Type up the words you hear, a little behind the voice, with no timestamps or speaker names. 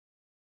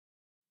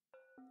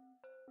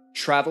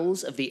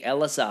Travels of the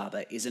Ellis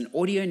Arbor is an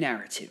audio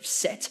narrative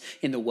set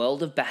in the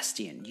world of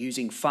Bastion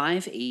using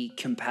 5e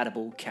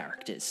compatible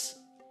characters.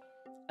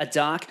 A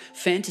dark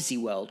fantasy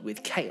world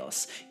with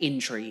chaos,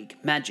 intrigue,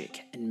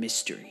 magic, and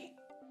mystery.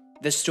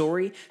 The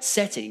story,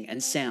 setting,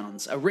 and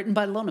sounds are written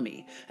by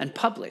Lonomy and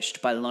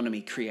published by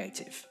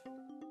lonomy.creative.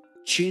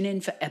 Tune in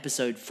for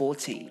episode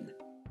 14,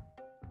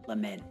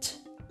 Lament.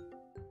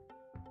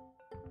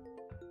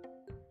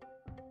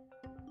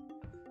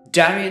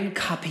 Darian,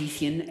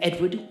 Carpathian,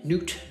 Edward,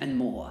 Nout, and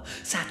more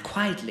sat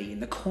quietly in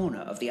the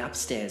corner of the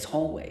upstairs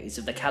hallways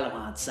of the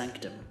Calamard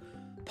sanctum,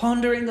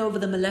 pondering over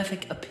the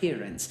malefic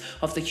appearance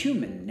of the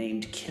human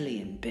named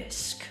Killian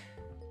Bisk.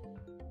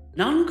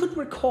 None could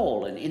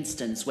recall an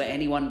instance where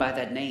anyone by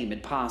that name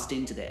had passed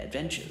into their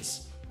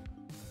adventures.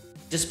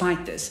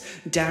 Despite this,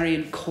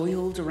 Darian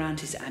coiled around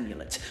his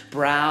amulet,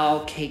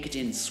 brow caked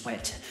in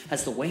sweat,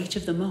 as the weight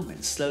of the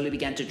moment slowly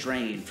began to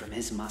drain from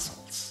his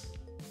muscles.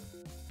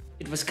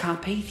 It was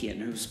Carpathian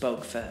who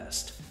spoke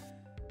first.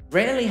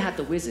 Rarely had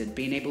the wizard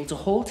been able to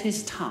hold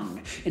his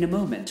tongue in a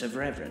moment of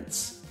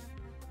reverence.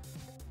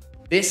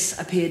 This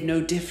appeared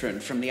no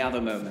different from the other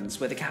moments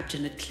where the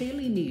captain had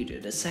clearly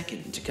needed a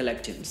second to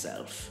collect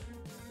himself.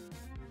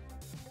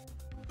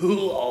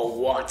 Who or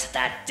what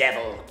that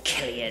devil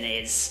Killian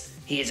is,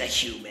 he is a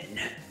human.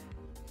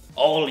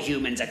 All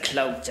humans are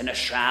cloaked in a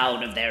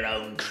shroud of their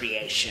own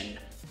creation.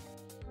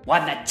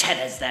 One that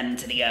tethers them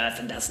to the earth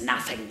and does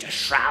nothing to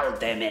shroud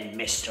them in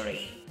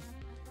mystery.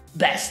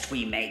 Best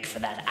we make for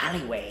that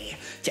alleyway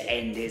to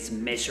end his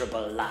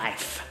miserable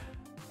life.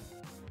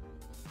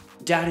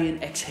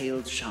 Darian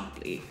exhaled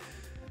sharply,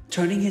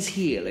 turning his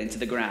heel into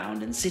the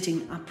ground and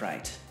sitting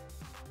upright.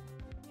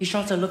 He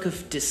shot a look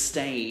of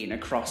disdain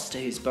across to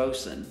his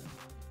bosun,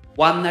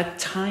 one that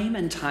time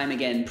and time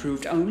again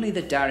proved only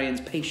that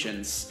Darian's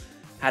patience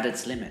had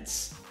its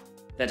limits,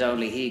 that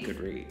only he could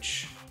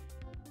reach.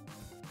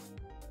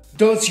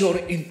 Does your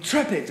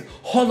intrepid,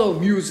 hollow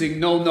musing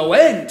know no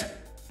end?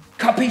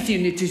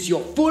 Carpathian, it is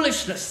your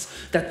foolishness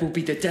that will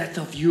be the death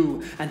of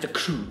you and the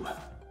crew.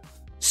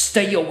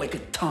 Stay your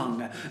wicked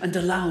tongue and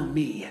allow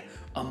me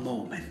a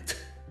moment.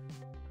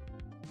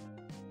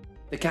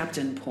 The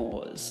captain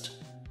paused,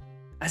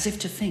 as if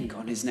to think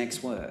on his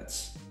next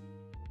words.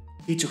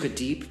 He took a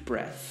deep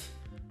breath,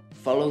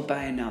 followed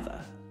by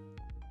another,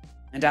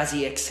 and as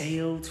he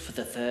exhaled for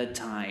the third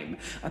time,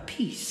 a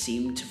peace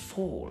seemed to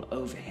fall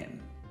over him.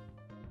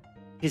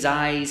 His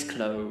eyes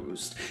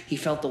closed. He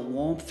felt the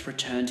warmth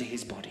return to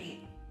his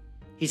body.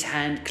 His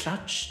hand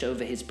clutched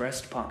over his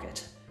breast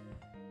pocket.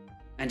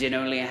 And in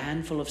only a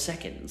handful of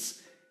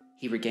seconds,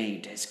 he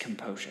regained his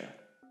composure.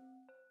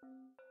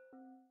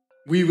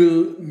 We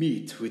will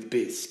meet with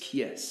Bisk,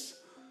 yes.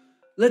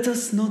 Let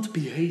us not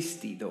be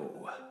hasty,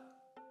 though.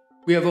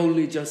 We have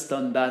only just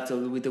done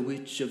battle with the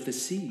Witch of the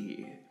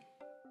Sea.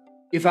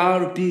 If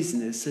our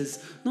business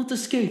has not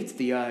escaped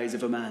the eyes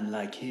of a man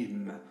like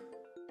him,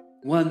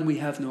 one we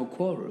have no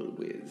quarrel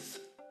with,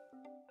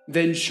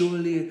 then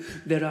surely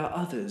there are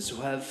others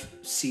who have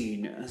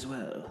seen as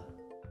well.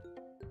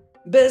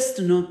 Best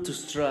not to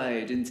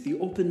stride into the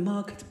open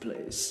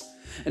marketplace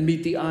and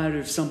meet the ire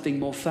of something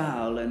more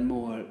foul and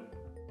more...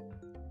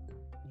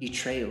 He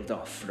trailed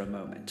off for a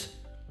moment,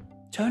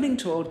 turning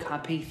toward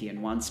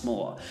Carpathian once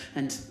more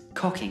and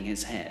cocking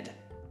his head.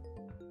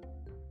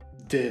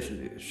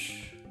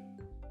 Devilish.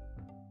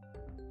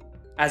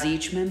 As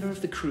each member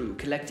of the crew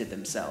collected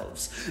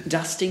themselves,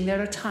 dusting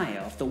their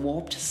attire off the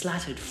warped,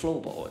 slatted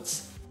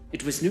floorboards,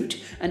 it was Nout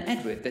and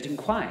Edward that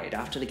inquired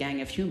after the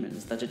gang of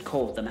humans that had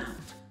called them out.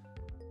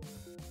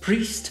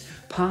 Priest,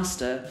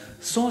 pastor,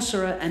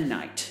 sorcerer, and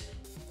knight,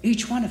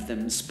 each one of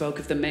them spoke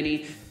of the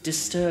many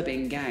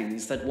disturbing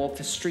gangs that walked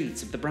the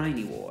streets of the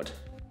Briny Ward.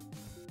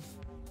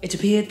 It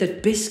appeared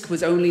that Bisk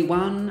was only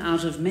one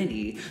out of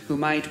many who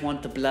might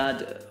want the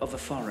blood of a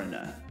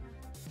foreigner,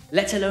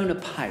 let alone a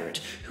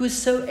pirate who is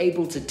so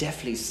able to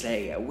deftly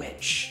slay a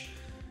witch,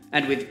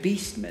 and with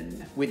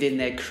beastmen within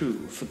their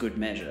crew for good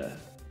measure.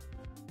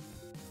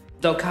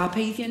 Though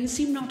Carpathian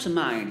seemed not to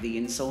mind the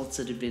insults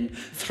that had been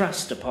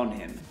thrust upon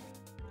him,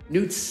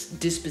 Nout's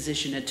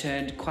disposition had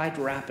turned quite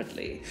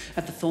rapidly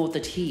at the thought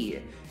that he,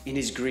 in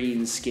his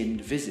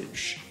green-skinned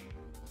visage,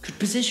 could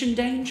position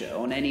danger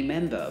on any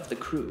member of the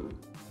crew.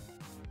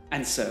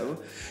 And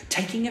so,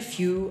 taking a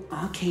few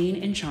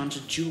arcane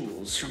enchanted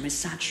jewels from his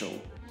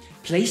satchel,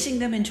 placing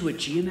them into a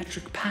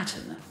geometric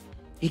pattern,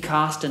 he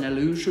cast an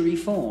illusory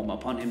form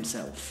upon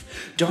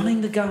himself,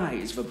 donning the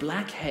guise of a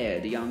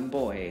black-haired young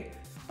boy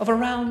of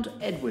around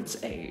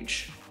Edward's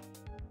age.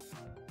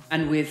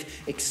 And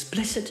with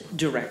explicit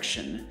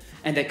direction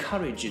and their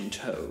courage in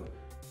tow,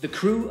 the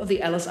crew of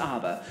the Ellis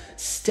Arbor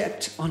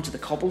stepped onto the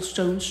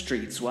cobblestone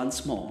streets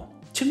once more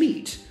to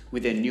meet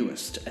with their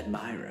newest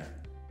admirer.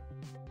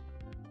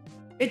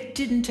 It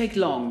didn't take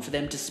long for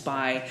them to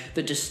spy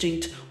the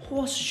distinct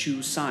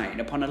horseshoe sign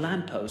upon a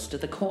lamppost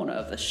at the corner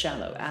of the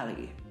shallow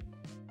alley.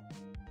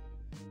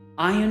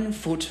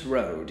 Ironfoot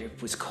Road,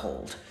 it was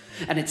called,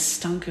 and it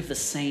stunk of the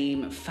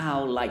same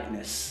foul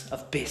likeness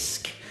of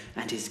Bisk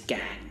and his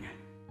gang.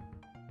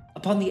 A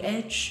Upon the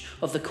edge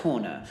of the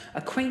corner,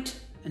 a quaint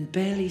and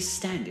barely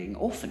standing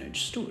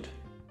orphanage stood.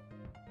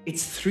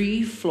 Its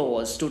 3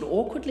 floors stood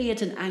awkwardly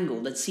at an angle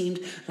that seemed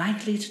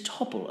likely to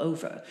topple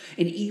over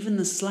in even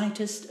the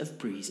slightest of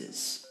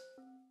breezes.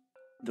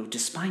 Though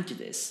despite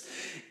this,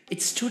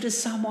 it stood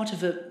as somewhat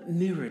of a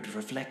mirrored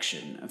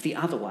reflection of the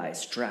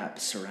otherwise drab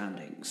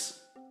surroundings.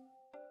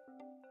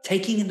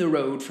 Taking in the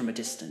road from a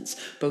distance,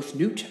 both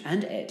Nout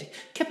and Ed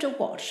kept a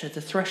watch at the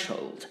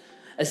threshold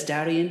as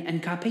Darian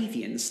and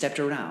Carpathian stepped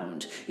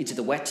around into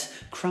the wet,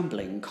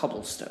 crumbling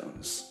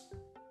cobblestones.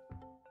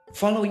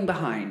 Following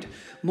behind,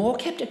 Moore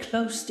kept a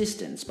close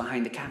distance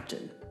behind the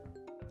captain,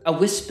 a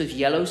wisp of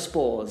yellow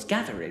spores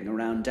gathering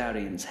around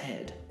Darian's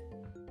head.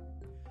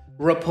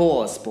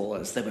 Rapport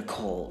spores, they were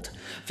called,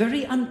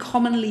 very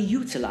uncommonly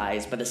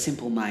utilized by the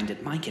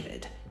simple-minded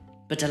Myconid,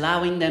 but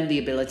allowing them the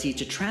ability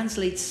to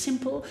translate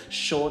simple,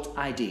 short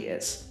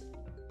ideas.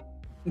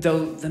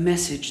 Though the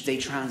message they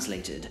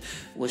translated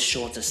was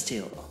shorter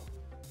still.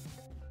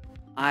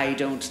 "I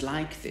don't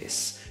like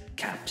this,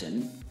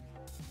 Captain."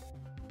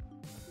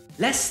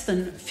 Less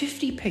than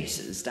 50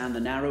 paces down the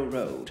narrow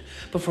road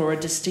before a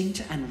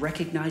distinct and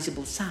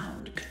recognizable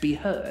sound could be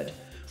heard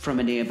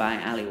from a nearby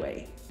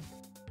alleyway.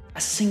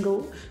 A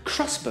single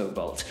crossbow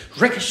bolt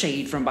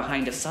ricocheted from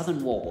behind a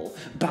southern wall,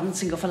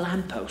 bouncing off a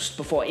lamppost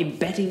before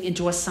embedding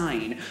into a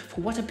sign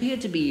for what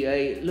appeared to be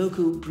a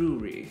local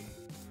brewery.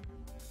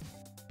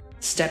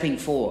 Stepping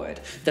forward,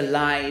 the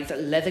lithe,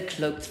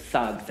 leather-cloaked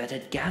thug that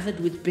had gathered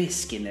with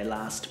Bisk in their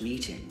last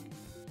meeting.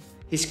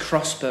 His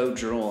crossbow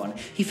drawn,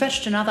 he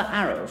fetched another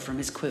arrow from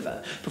his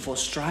quiver before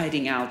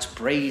striding out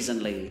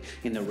brazenly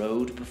in the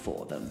road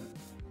before them.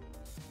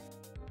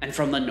 And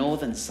from the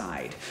northern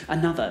side,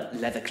 another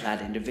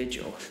leather-clad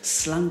individual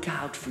slunk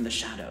out from the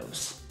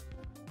shadows.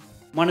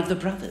 One of the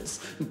brothers,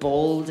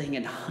 balding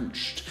and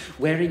hunched,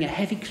 wearing a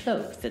heavy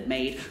cloak that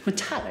made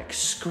metallic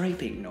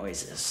scraping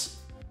noises.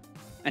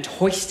 And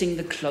hoisting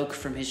the cloak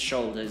from his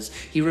shoulders,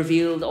 he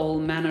revealed all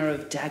manner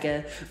of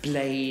dagger,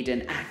 blade,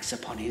 and axe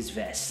upon his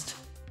vest,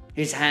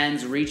 his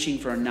hands reaching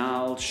for a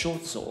gnarled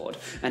short sword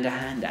and a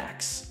hand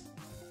axe.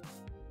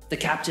 The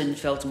captain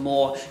felt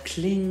Moore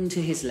cling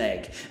to his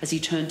leg as he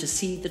turned to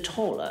see the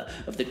taller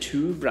of the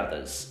 2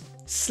 brothers,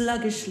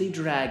 sluggishly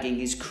dragging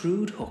his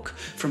crude hook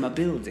from a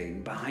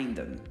building behind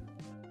them.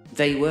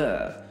 They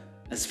were,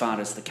 as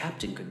far as the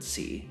captain could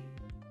see,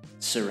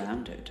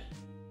 surrounded.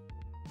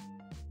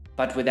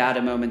 But without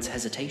a moment's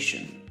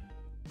hesitation,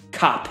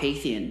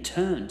 Carpathian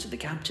turned to the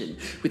captain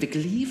with a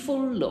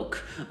gleeful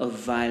look of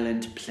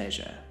violent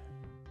pleasure.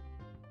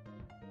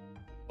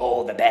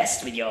 "All the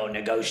best with your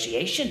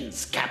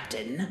negotiations,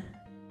 Captain.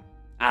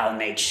 I'll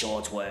make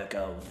short work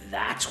of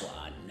that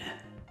one."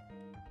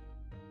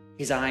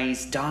 His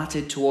eyes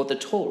darted toward the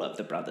taller of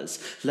the brothers,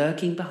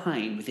 lurking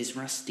behind with his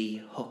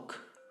rusty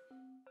hook.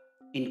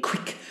 In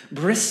quick,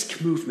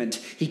 brisk movement,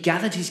 he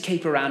gathered his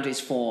cape around his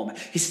form,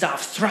 his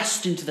staff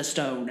thrust into the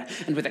stone,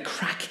 and with a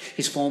crack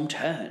his form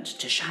turned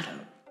to shadow,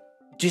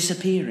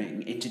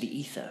 disappearing into the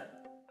ether.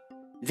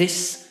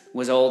 This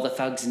was all the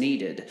thugs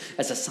needed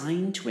as a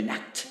sign to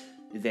enact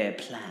their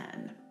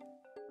plan.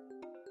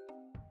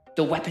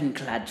 The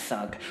weapon-clad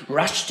thug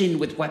rushed in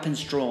with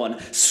weapons drawn,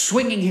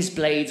 swinging his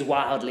blades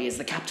wildly as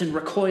the captain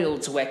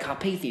recoiled to where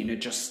Carpathian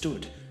had just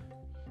stood.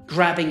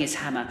 Grabbing his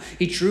hammer,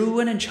 he drew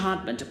an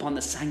enchantment upon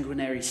the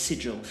sanguinary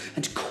sigil,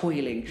 and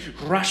coiling,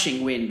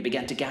 rushing wind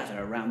began to gather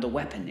around the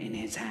weapon in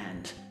his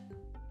hand.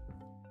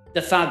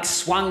 The thug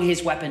swung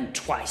his weapon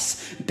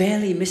twice,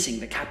 barely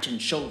missing the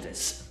captain's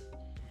shoulders,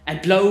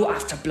 and blow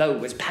after blow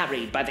was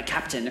parried by the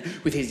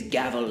captain with his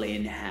gavel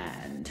in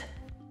hand.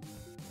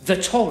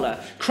 The taller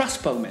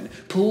crossbowman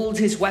pulled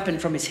his weapon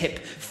from his hip,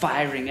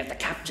 firing at the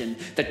captain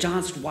that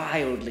danced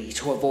wildly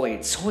to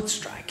avoid sword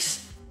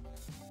strikes.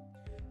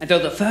 And though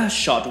the first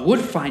shot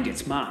would find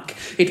its mark,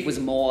 it was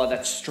Moore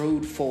that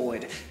strode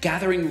forward,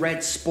 gathering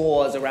red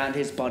spores around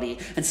his body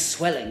and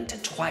swelling to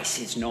twice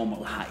his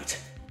normal height.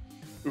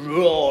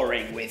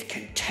 Roaring with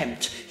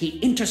contempt, he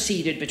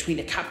interceded between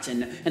the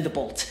captain and the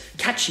bolt,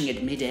 catching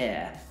it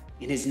mid-air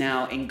in his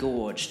now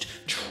engorged,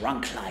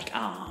 trunk-like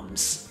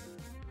arms.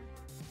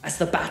 As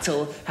the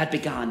battle had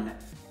begun,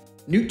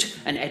 Nout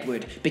and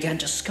Edward began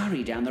to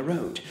scurry down the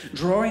road,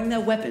 drawing their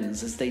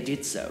weapons as they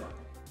did so.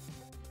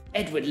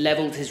 Edward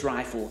leveled his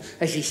rifle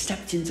as he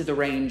stepped into the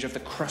range of the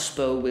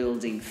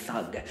crossbow-wielding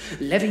thug,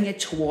 levying it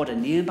toward a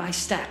nearby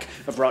stack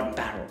of rotten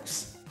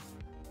barrels.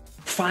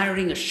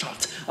 Firing a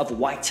shot of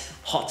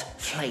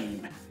white-hot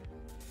flame,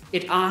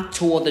 it arced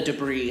toward the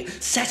debris,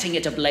 setting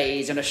it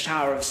ablaze in a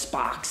shower of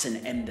sparks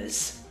and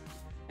embers.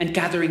 And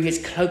gathering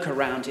his cloak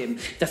around him,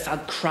 the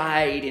thug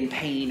cried in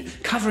pain,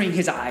 covering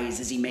his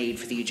eyes as he made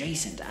for the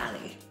adjacent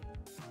alley.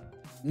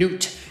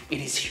 Nout, in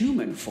his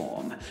human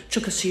form,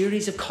 took a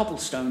series of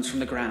cobblestones from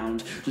the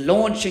ground,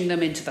 launching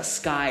them into the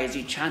sky as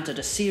he chanted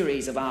a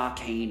series of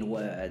arcane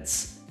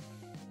words.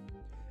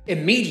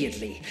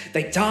 Immediately,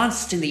 they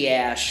danced in the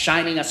air,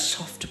 shining a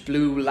soft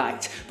blue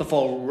light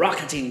before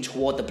rocketing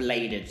toward the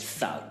bladed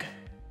thug.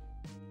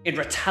 In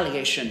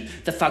retaliation,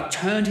 the thug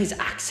turned his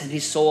axe and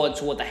his sword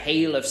toward the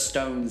hail of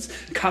stones,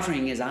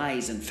 covering his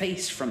eyes and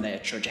face from their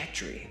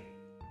trajectory.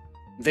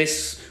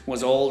 This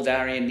was all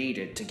Darian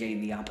needed to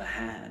gain the upper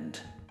hand.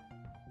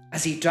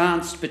 As he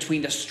danced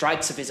between the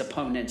strikes of his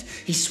opponent,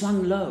 he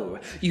swung low,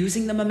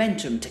 using the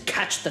momentum to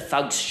catch the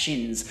thug's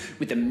shins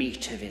with the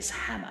meat of his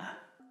hammer.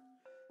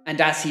 And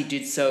as he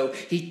did so,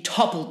 he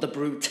toppled the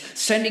brute,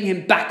 sending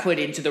him backward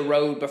into the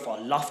road before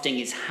lofting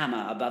his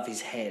hammer above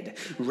his head,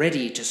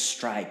 ready to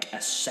strike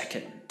a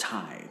second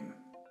time.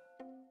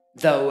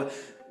 Though,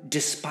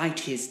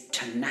 despite his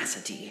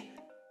tenacity,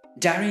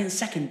 Darian's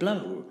second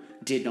blow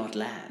did not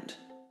land.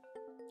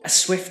 A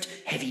swift,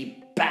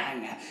 heavy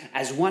bang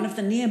as one of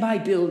the nearby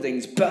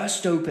buildings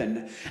burst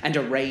open, and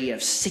a ray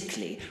of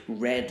sickly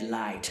red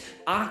light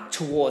arced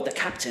toward the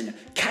captain,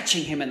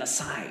 catching him in the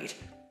side.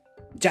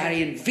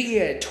 Darian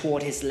veered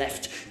toward his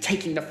left,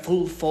 taking the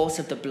full force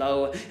of the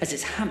blow as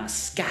his hammer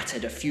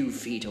scattered a few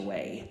feet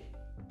away.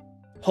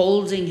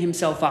 Holding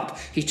himself up,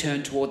 he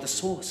turned toward the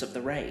source of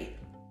the ray.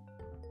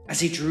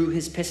 As he drew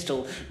his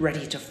pistol,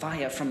 ready to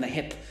fire from the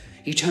hip,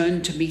 he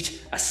turned to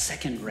meet a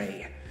second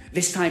ray,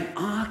 this time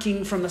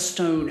arcing from the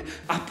stone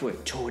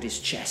upward toward his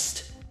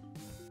chest.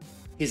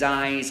 His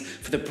eyes,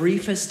 for the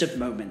briefest of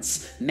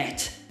moments,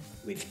 met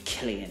with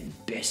Killian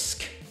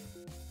Bisk.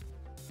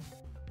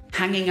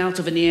 Hanging out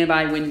of a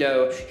nearby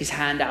window, his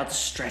hand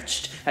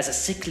outstretched as a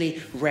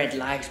sickly red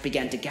light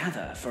began to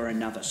gather for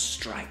another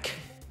strike.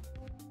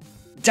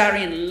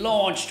 Darian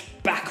launched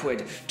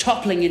backward,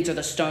 toppling into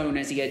the stone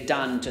as he had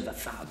done to the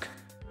thug.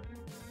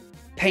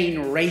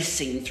 Pain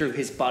racing through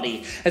his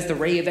body as the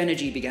ray of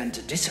energy began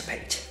to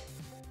dissipate.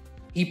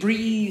 He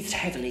breathed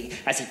heavily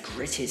as he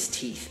grit his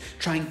teeth,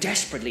 trying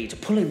desperately to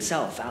pull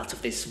himself out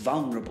of this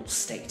vulnerable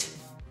state.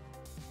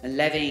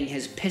 Levying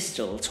his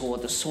pistol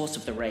toward the source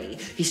of the ray,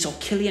 he saw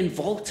Killian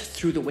vault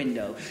through the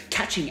window,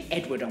 catching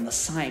Edward on the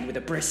side with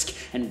a brisk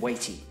and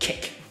weighty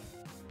kick.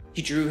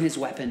 He drew his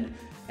weapon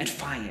and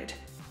fired,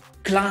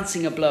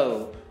 glancing a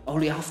blow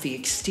only off the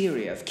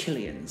exterior of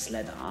Killian's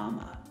leather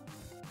armor.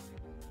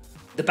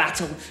 The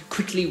battle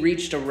quickly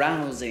reached a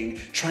rousing,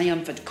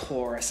 triumphant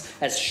chorus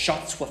as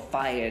shots were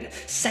fired,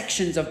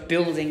 sections of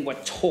building were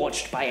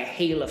torched by a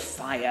hail of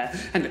fire,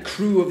 and the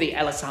crew of the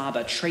Ellis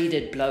Arbor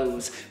traded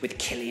blows with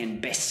Killian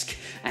Bisk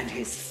and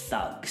his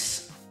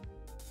thugs.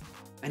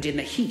 And in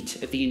the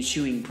heat of the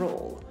ensuing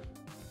brawl,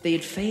 they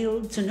had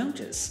failed to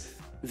notice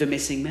the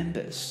missing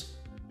members.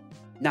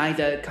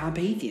 Neither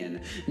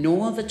Carpathian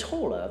nor the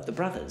taller of the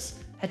brothers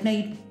had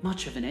made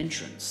much of an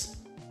entrance.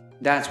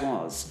 That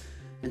was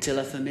until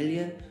a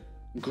familiar,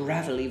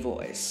 gravelly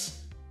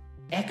voice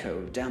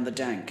echoed down the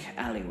dank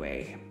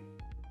alleyway.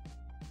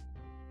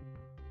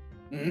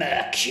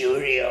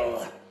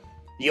 Mercurial,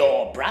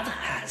 your brother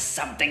has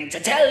something to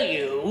tell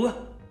you.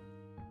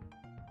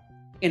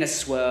 In a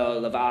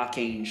swirl of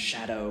arcane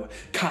shadow,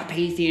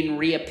 Carpathian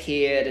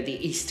reappeared at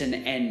the eastern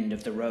end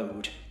of the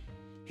road.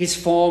 His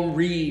form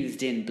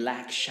wreathed in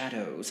black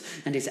shadows,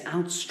 and his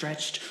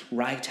outstretched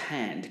right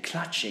hand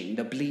clutching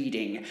the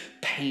bleeding,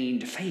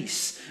 pained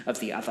face of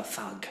the other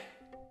thug.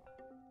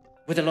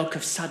 With a look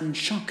of sudden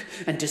shock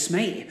and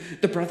dismay,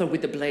 the brother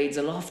with the blades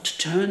aloft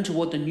turned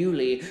toward the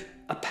newly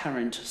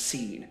apparent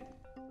scene.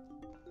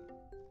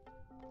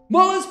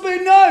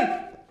 Mollusby,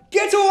 no!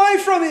 Get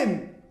away from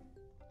him!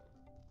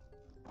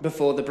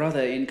 Before the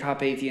brother in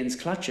Carpathian's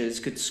clutches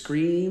could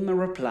scream a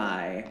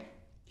reply,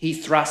 he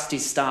thrust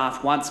his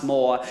staff once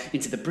more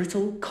into the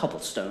brittle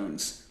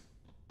cobblestones,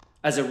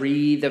 as a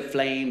wreath of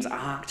flames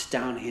arced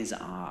down his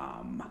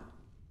arm.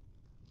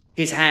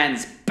 His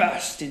hands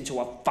burst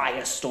into a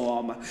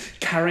firestorm,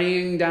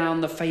 carrying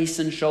down the face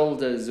and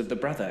shoulders of the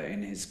brother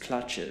in his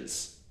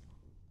clutches,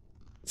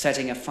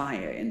 setting a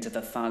fire into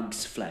the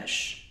thug's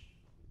flesh.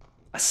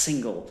 A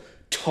single,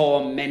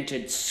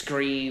 tormented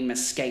scream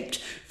escaped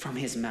from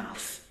his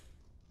mouth,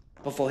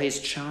 before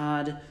his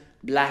charred,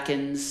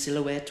 blackened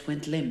silhouette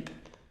went limp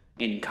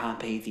in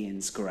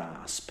Carpathian's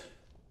grasp.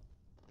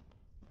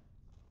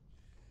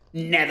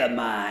 Never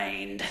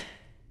mind.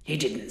 He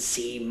didn't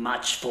see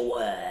much for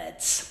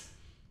words.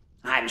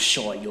 I'm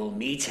sure you'll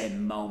meet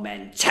him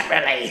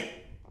momentarily.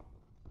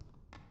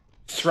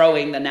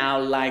 Throwing the now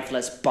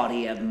lifeless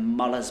body of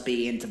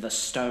Mollusby into the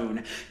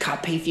stone,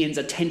 Carpathian's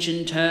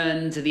attention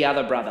turned to the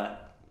other brother.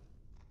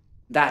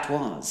 That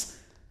was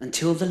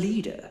until the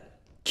leader,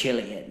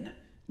 Killian,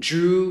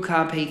 drew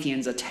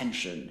Carpathian's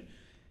attention,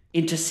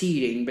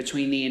 interceding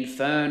between the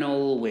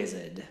infernal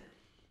wizard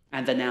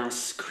and the now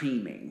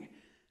screaming,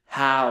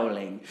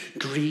 howling,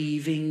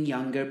 grieving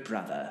younger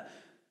brother,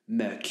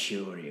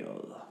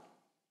 Mercurial.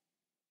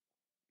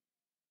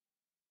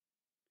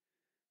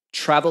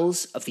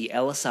 Travels of the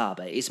Ellis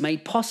Arbor is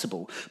made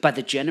possible by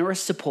the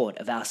generous support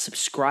of our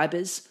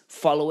subscribers,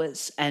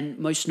 followers, and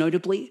most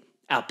notably,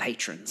 our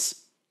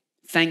patrons.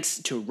 Thanks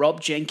to Rob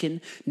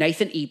Jenkin,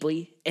 Nathan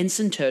Ebley,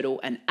 Ensign Turtle,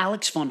 and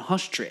Alex von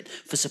Hostritt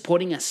for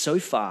supporting us so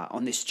far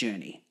on this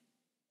journey.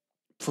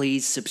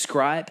 Please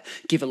subscribe,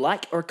 give a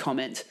like or a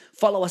comment,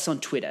 follow us on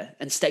Twitter,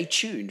 and stay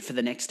tuned for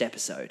the next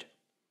episode.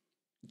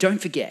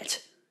 Don't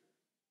forget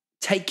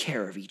Take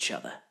care of each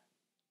other.